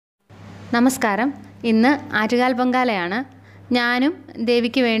നമസ്കാരം. ഇന്ന് ആറ്റുകാൽ പൊങ്കാലയാണ്. ഞാനും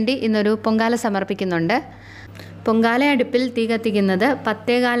ദേവിക്ക് വേണ്ടി ഇന്നൊരു പൊങ്കാല സമർപ്പിക്കുന്നുണ്ട്. പൊങ്കാല അടുപ്പിൽ തീ കത്തിക്കുന്നത്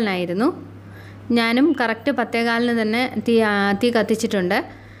 10:15 ഞാനും കറക്റ്റ് 10:15 തന്നെ തീ കത്തിച്ചിട്ടുണ്ട്.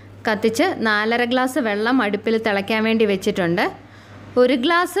 കത്തിച്ച് 4.5 ഗ്ലാസ് വെള്ളം അടുപ്പിൽ തിളയ്ക്കാൻ വേണ്ടി വെച്ചിട്ടുണ്ട്. 1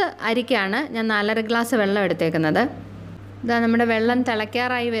 ഗ്ലാസ് അരിക്കാണ് ഞാൻ 4.5 ഗ്ലാസ് വെള്ളം എടുത്തേക്കുന്നത്. ഇതാ നമ്മുടെ വെള്ളം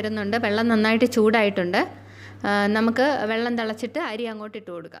തിളയ്ക്കാറായി വരുന്നുണ്ട്. വെള്ളം നന്നായിട്ട് ചൂടായിട്ടുണ്ട്. നമുക്ക് വെള്ളം തിളച്ചിട്ട് അരി അങ്ങോട്ട്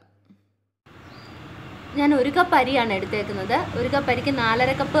ഇട്ട് കൊടുക്കാം. ഞാൻ 1 കപ്പ് അരിയാണ് എടുത്തേക്കുന്നത്. 1 കപ്പ് അരിക്ക്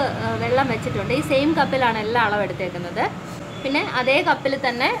 4.5 കപ്പ് വെള്ളം വെച്ചിട്ടുണ്ട്. ഈ സെയിം കപ്പിലാണ് എല്ലാ അളവ് എടുത്തേക്കുന്നത്. പിന്നെ അതേ കപ്പിൽ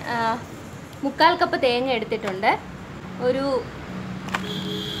തന്നെ 3/4 കപ്പ് തേങ്ങ എടുത്തിട്ടുണ്ട്. ഒരു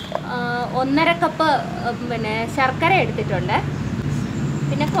 1.5 കപ്പ് പിന്നെ ശർക്കര എടുത്തിട്ടുണ്ട്.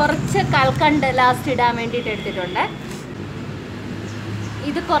 പിന്നെ കുറച്ച് കൽക്കണ്ട് ലാസ്റ്റ് ഇടാൻ വേണ്ടിയിട്ട് എടുത്തിട്ടുണ്ട്.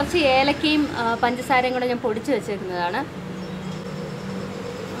 ഇത് കുറച്ച് ഏലക്കയും പഞ്ചസാരയും കൂടെ ഞാൻ പൊടിച്ച് വെച്ചേക്കുന്നതാണ്.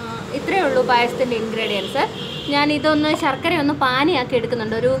 ഇത്രയേ ഉള്ളൂ പായസത്തിൻ്റെ ഇൻഗ്രീഡിയൻസ്. ഞാൻ ഇതൊന്ന് ശർക്കരയൊന്ന് പാനിയാക്കി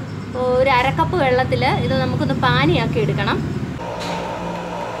എടുക്കുന്നുണ്ട്. ഒരു 1/2 കപ്പ് വെള്ളത്തിൽ ഇത് നമുക്കൊന്ന് പാനിയാക്കി എടുക്കണം.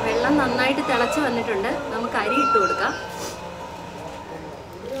 വെള്ളം നന്നായിട്ട് തിളച്ച് വന്നിട്ടുണ്ട്. നമുക്ക് അരി ഇട്ട് കൊടുക്കാം.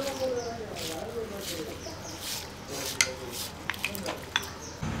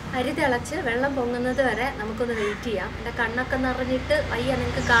 അരി തിളച്ച് വെള്ളം പൊങ്ങുന്നത് വരെ നമുക്കൊന്ന് വെയിറ്റ് ചെയ്യാം. എൻ്റെ കണ്ണൊക്കെ നിറഞ്ഞിട്ട് വയ്യ,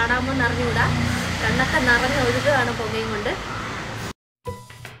 നിങ്ങൾക്ക് കാണാമോ എന്നറിഞ്ഞുകൂടാ. കണ്ണൊക്കെ നിറഞ്ഞ് ഒഴുകുകയാണ് പൊങ്ങയും കൊണ്ട്.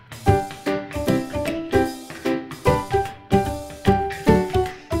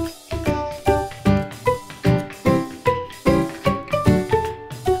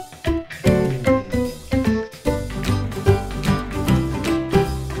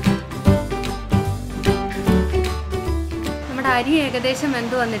 അരി ഏകദേശം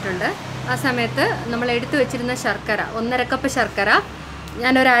വെന്ത് വന്നിട്ടുണ്ട്. ആ സമയത്ത് നമ്മൾ എടുത്തു വെച്ചിരുന്ന ശർക്കര, 1.5 കപ്പ് ശർക്കര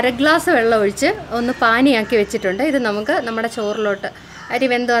ഞാനൊരു 1/2 ഗ്ലാസ് വെള്ളം ഒഴിച്ച് ഒന്ന് പാനിയാക്കി വെച്ചിട്ടുണ്ട്. ഇത് നമുക്ക് നമ്മുടെ ചോറിലോട്ട്, അരി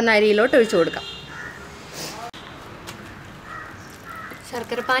വെന്ത് വന്ന അരിയിലോട്ട് ഒഴിച്ചു കൊടുക്കാം.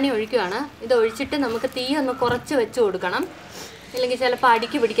 ശർക്കര പാനി ഒഴിക്കുകയാണ്. ഇത് ഒഴിച്ചിട്ട് നമുക്ക് തീ ഒന്ന് കുറച്ച് വെച്ച് കൊടുക്കണം, ഇല്ലെങ്കിൽ ചിലപ്പോൾ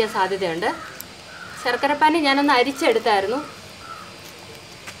അടിക്ക് പിടിക്കാൻ സാധ്യതയുണ്ട്. ശർക്കര പാനി ഞാനൊന്ന് അരിച്ചെടുത്തായിരുന്നു.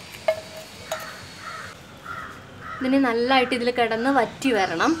 ഇതിന് നല്ലതായിട്ട് ഇതിൽ കിടന്ന് വറ്റി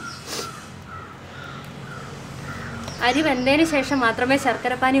വരണം. അരി വെന്തതിന് ശേഷം മാത്രമേ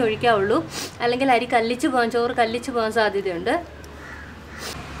ശർക്കരപ്പാനി ഒഴിക്കാവുള്ളൂ, അല്ലെങ്കിൽ അരി ചോറ് കല്ലിച്ചു പോകാൻ സാധ്യതയുണ്ട്.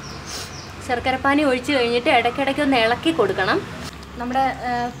 ശർക്കരപ്പാനി ഒഴിച്ച് കഴിഞ്ഞിട്ട് ഇടയ്ക്കിടയ്ക്ക് ഒന്ന് ഇളക്കി കൊടുക്കണം. നമ്മുടെ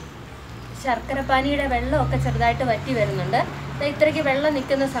ശർക്കരപ്പാനിയുടെ വെള്ളമൊക്കെ ചെറുതായിട്ട് വറ്റി വരുന്നുണ്ട്. ഇത്രയ്ക്ക് വെള്ളം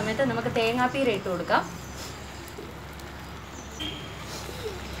നിൽക്കുന്ന സമയത്ത് നമുക്ക് തേങ്ങാപ്പീര ഇട്ട് കൊടുക്കാം.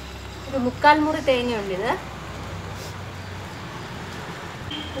 ഒരു 3/4 മുറി തേങ്ങയുണ്ട്. ഇത്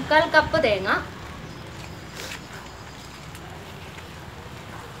 3/4 കപ്പ് തേങ്ങ.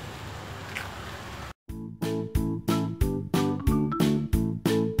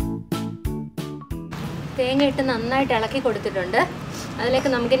 തേങ്ങ ഇട്ട് നന്നായിട്ട് ഇളക്കി കൊടുത്തിട്ടുണ്ട്. അതിലേക്ക്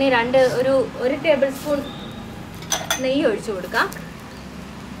നമുക്കിനി 1 ടേബിൾ സ്പൂൺ നെയ്യ് ഒഴിച്ചു കൊടുക്കാം.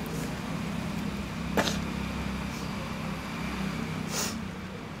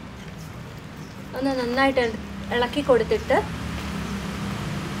 ഒന്ന് നന്നായിട്ട് ഇളക്കി കൊടുത്തിട്ട്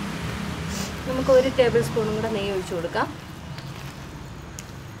നമുക്ക് 1 ടേബിൾ സ്പൂണും കൂടെ നെയ്യ് ഒഴിച്ചു കൊടുക്കാം.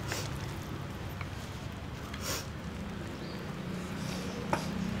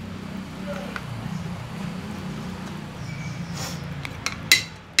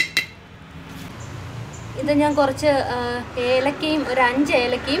 ഇത് ഞാൻ കുറച്ച് ഏലക്കയും, ഒരു 5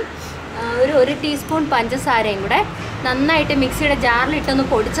 ഏലക്കയും, ഒരു 1 ടീസ്പൂൺ പഞ്ചസാരയും കൂടെ നന്നായിട്ട് മിക്സിയുടെ ജാറിലിട്ടൊന്ന്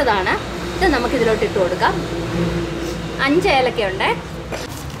പൊടിച്ചതാണ്. ഇത് നമുക്കിതിലോട്ട് ഇട്ട് കൊടുക്കാം. 5 ഏലക്കയുണ്ട്.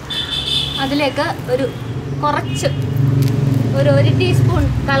 അതിലേക്ക് കുറച്ച് 1 ടീസ്പൂൺ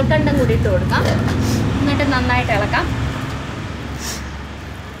കൽക്കണ്ടം കൂടി ഇട്ട് കൊടുക്കാം. എന്നിട്ട് നന്നായിട്ട് ഇളക്കാം.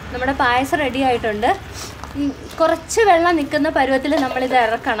 നമ്മുടെ പായസം റെഡി ആയിട്ടുണ്ട്. കുറച്ച് വെള്ളം നിൽക്കുന്ന പരുവത്തിൽ നമ്മളിത്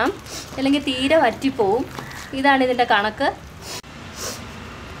ഇറക്കണം, അല്ലെങ്കിൽ തീരെ വറ്റിപ്പോവും. ഇതാണ് ഇതിൻ്റെ കണക്ക്.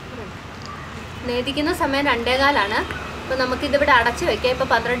 നേദിക്കുന്ന സമയം 2:15. അപ്പോൾ നമുക്കിതിവിടെ അടച്ച് വയ്ക്കാം. ഇപ്പോൾ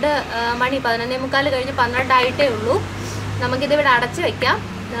 12 മണി, 11:45 കഴിഞ്ഞ് 12 ആയിട്ടേ ഉള്ളൂ. നമുക്കിതിവിടെ അടച്ച് വയ്ക്കാം.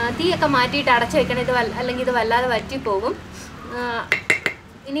 തീയൊക്കെ മാറ്റിയിട്ട് അടച്ചു വെക്കണം, അല്ലെങ്കിൽ ഇത് വല്ലാതെ വറ്റിപ്പോകും.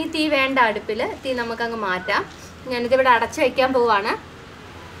 ഇനി തീ വേണ്ട, അടുപ്പിൽ തീ നമുക്കങ്ങ് മാറ്റാം. ഞാനിതിവിടെ അടച്ചു വയ്ക്കാൻ പോവാണ്.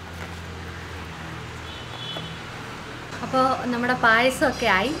 അപ്പോൾ നമ്മുടെ പായസമൊക്കെ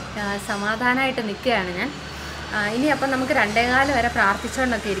ആയി സമാധാനമായിട്ട് നിൽക്കുകയാണ് ഞാൻ. ഇനി അപ്പം നമുക്ക് 2:15 വരെ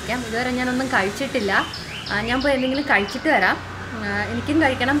പ്രാർത്ഥിച്ചുകൊണ്ടൊക്കെ ഇരിക്കാം. ഇതുവരെ ഞാനൊന്നും കഴിച്ചിട്ടില്ല. ഞാൻ പോയി എന്തെങ്കിലും കഴിച്ചിട്ട് വരാം. എനിക്കും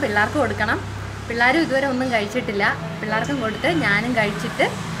കഴിക്കണം, പിള്ളേർക്ക് കൊടുക്കണം. പിള്ളേരും ഇതുവരെ ഒന്നും കഴിച്ചിട്ടില്ല. പിള്ളേർക്കും കൊടുത്ത് ഞാനും കഴിച്ചിട്ട്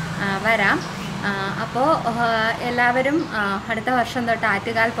വരാം. അപ്പോൾ എല്ലാവരും അടുത്ത വർഷം തൊട്ട്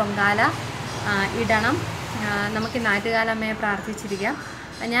ആറ്റുകാൽ പൊങ്കാല ഇടണം. നമുക്ക് ആറ്റുകാലമ്മയെ പ്രാർത്ഥിച്ചിരിക്കാം.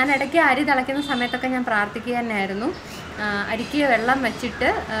 ഞാൻ ഇടയ്ക്ക് അരി തിളയ്ക്കുന്ന സമയത്തൊക്കെ ഞാൻ പ്രാർത്ഥിക്കുക തന്നെയായിരുന്നു. അരിക്ക് വെള്ളം വെച്ചിട്ട്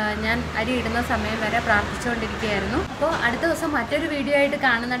ഞാൻ അരി ഇടുന്ന സമയം വരെ പ്രാർത്ഥിച്ചുകൊണ്ടിരിക്കുകയായിരുന്നു. അപ്പോൾ അടുത്ത ദിവസം മറ്റൊരു വീഡിയോ ആയിട്ട്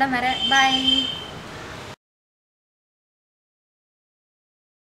കാണുന്നിടം വരെ ബൈ.